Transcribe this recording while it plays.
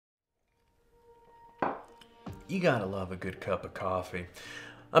You gotta love a good cup of coffee.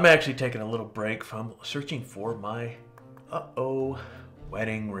 I'm actually taking a little break from searching for my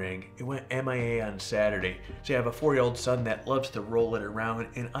wedding ring. It went MIA on Saturday. See, I have a 4-year-old son that loves to roll it around,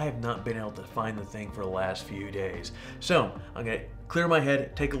 and I have not been able to find the thing for the last few days. So I'm gonna clear my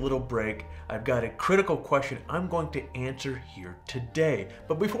head, take a little break. I've got a critical question I'm going to answer here today.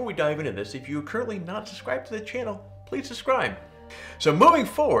 But before we dive into this, if you are currently not subscribed to the channel, please subscribe. So moving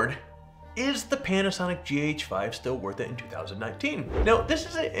forward, is the Panasonic GH5 still worth it in 2019? Now, this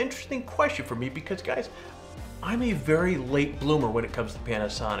is an interesting question for me because, guys, I'm a very late bloomer when it comes to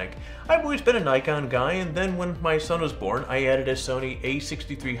Panasonic. I've always been a Nikon guy, and then when my son was born, I added a Sony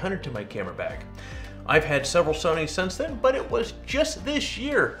a6300 to my camera bag. I've had several Sonys since then, but it was just this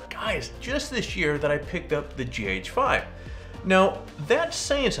year, guys, just this year that I picked up the GH5. Now, that's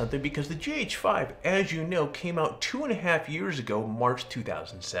saying something because the GH5, as you know, came out 2.5 years ago, March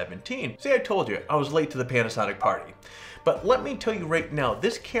 2017. See, I told you, I was late to the Panasonic party. But let me tell you right now,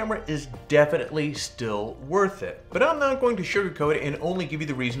 this camera is definitely still worth it. But I'm not going to sugarcoat it and only give you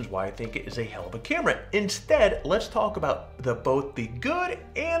the reasons why I think it is a hell of a camera. Instead, let's talk about both the good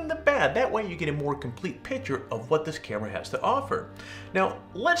and the bad. That way you get a more complete picture of what this camera has to offer. Now,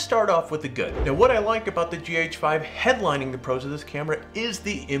 let's start off with the good. Now, what I like about the GH5 headlining the pros of this camera is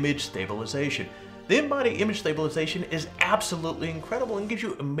the image stabilization. The in-body image stabilization is absolutely incredible and gives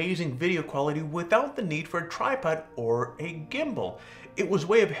you amazing video quality without the need for a tripod or a gimbal. It was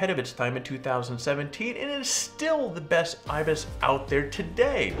way ahead of its time in 2017 and is still the best IBIS out there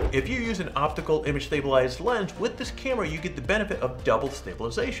today. If you use an optical image stabilized lens with this camera, you get the benefit of double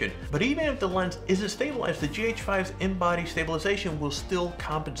stabilization. But even if the lens isn't stabilized, the GH5's in-body stabilization will still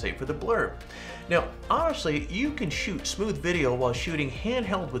compensate for the blur. Now, honestly, you can shoot smooth video while shooting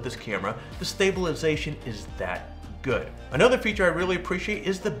handheld with this camera. The stabilization is that good. Another feature I really appreciate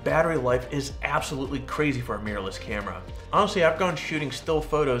is the battery life is absolutely crazy for a mirrorless camera. Honestly, I've gone shooting still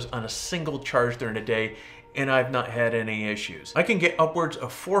photos on a single charge during the day and I've not had any issues. I can get upwards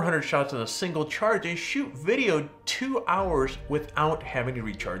of 400 shots on a single charge and shoot video 2 hours without having to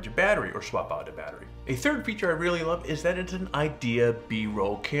recharge a battery or swap out a battery. A third feature I really love is that it's an idea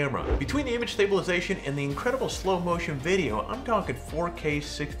B-roll camera. Between the image stabilization and the incredible slow motion video, I'm talking 4K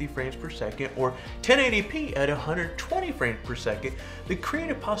 60 frames per second or 1080p at 120 frames per second, the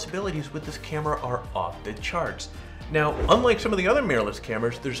creative possibilities with this camera are off the charts. Now, unlike some of the other mirrorless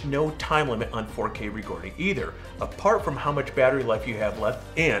cameras, there's no time limit on 4K recording either, apart from how much battery life you have left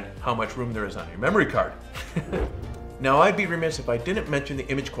and how much room there is on your memory card. Now, I'd be remiss if I didn't mention the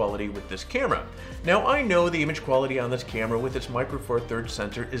image quality with this camera. Now, I know the image quality on this camera with its Micro Four Thirds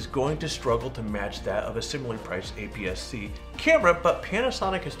sensor is going to struggle to match that of a similarly priced APS-C camera, but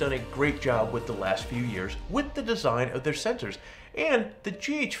Panasonic has done a great job with the last few years with the design of their sensors, and the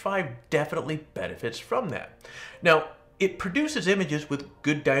GH5 definitely benefits from that. Now, it produces images with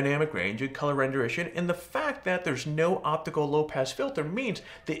good dynamic range and color renderation, and the fact that there's no optical low-pass filter means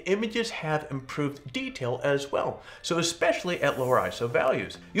the images have improved detail as well, so especially at lower ISO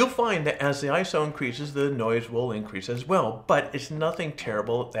values. You'll find that as the ISO increases, the noise will increase as well, but it's nothing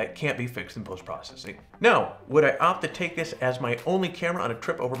terrible that can't be fixed in post-processing. Now, would I opt to take this as my only camera on a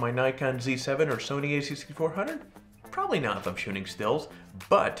trip over my Nikon Z7 or Sony a6400? Probably not if I'm shooting stills,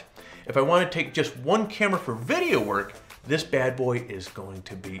 but if I want to take just one camera for video work, this bad boy is going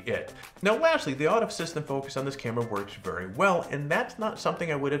to be it. Now lastly, the auto system focus on this camera works very well, and that's not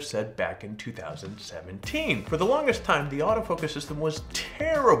something I would have said back in 2017. For the longest time, the autofocus system was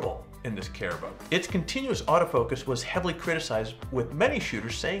terrible in this camera. Its continuous autofocus was heavily criticized, with many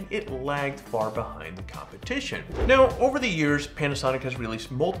shooters saying it lagged far behind the competition. Now, over the years, Panasonic has released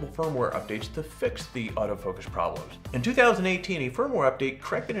multiple firmware updates to fix the autofocus problems. In 2018, a firmware update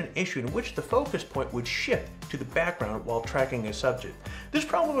corrected an issue in which the focus point would shift to the background while tracking a subject. This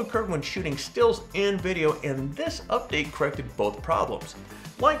problem occurred when shooting stills and video, and this update corrected both problems.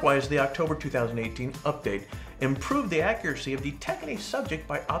 Likewise, the October 2018 update improved the accuracy of detecting a subject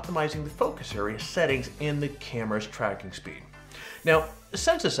by optimizing the focus area settings in the camera's tracking speed. Now,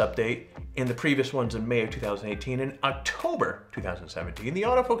 since this update, and the previous ones in May of 2018 and October 2017, the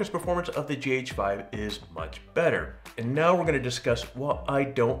autofocus performance of the GH5 is much better. And now we're going to discuss what I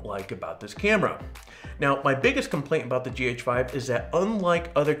don't like about this camera. Now, my biggest complaint about the GH5 is that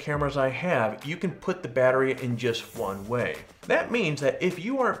unlike other cameras I have, you can put the battery in just one way. That means that if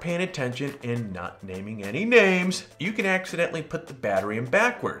you aren't paying attention and not naming any names, you can accidentally put the battery in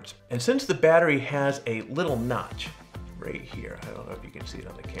backwards. And since the battery has a little notch right here, I don't know if you can see it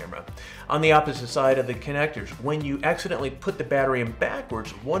on the camera, on the opposite side of the connectors, when you accidentally put the battery in backwards,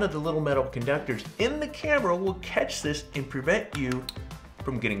 one of the little metal conductors in the camera will catch this and prevent you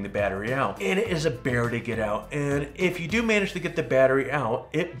from getting the battery out. And it is a bear to get out. And if you do manage to get the battery out,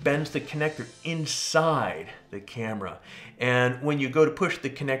 it bends the connector inside the camera. And when you go to push the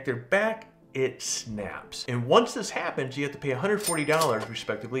connector back, it snaps. And once this happens, you have to pay $140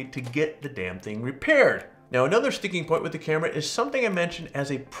 respectively to get the damn thing repaired. Now, another sticking point with the camera is something I mentioned as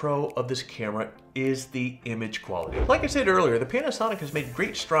a pro of this camera is the image quality. Like I said earlier, the Panasonic has made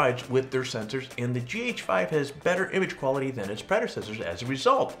great strides with their sensors, and the GH5 has better image quality than its predecessors as a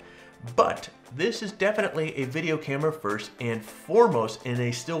result. But this is definitely a video camera first and foremost, and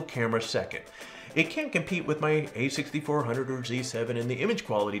a still camera second. It can't compete with my A6400 or Z7 in the image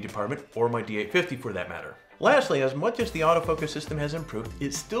quality department, or my D850 for that matter. Lastly, as much as the autofocus system has improved,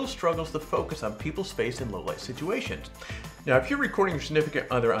 it still struggles to focus on people's face in low light situations. Now, if you're recording your significant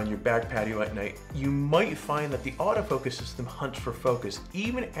other on your back patio at night, you might find that the autofocus system hunts for focus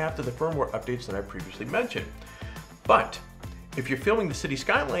even after the firmware updates that I previously mentioned. But if you're filming the city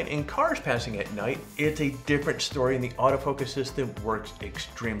skyline and cars passing at night, it's a different story, and the autofocus system works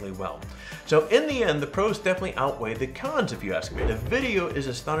extremely well. So in the end, the pros definitely outweigh the cons if you ask me. The video is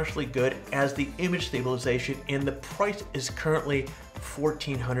astonishingly good as the image stabilization, and the price is currently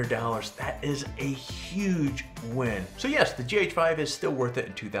 $1,400. That is a huge win. So yes, the GH5 is still worth it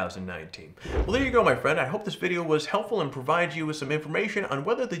in 2019. Well, there you go, my friend. I hope this video was helpful and provides you with some information on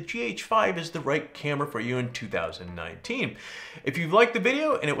whether the GH5 is the right camera for you in 2019. If you've liked the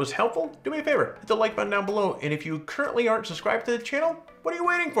video and it was helpful, do me a favor, hit the like button down below. And if you currently aren't subscribed to the channel, what are you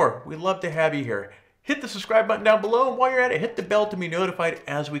waiting for? We'd love to have you here. Hit the subscribe button down below, and while you're at it, hit the bell to be notified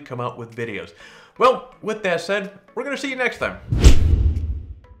as we come out with videos. Well, with that said, we're going to see you next time.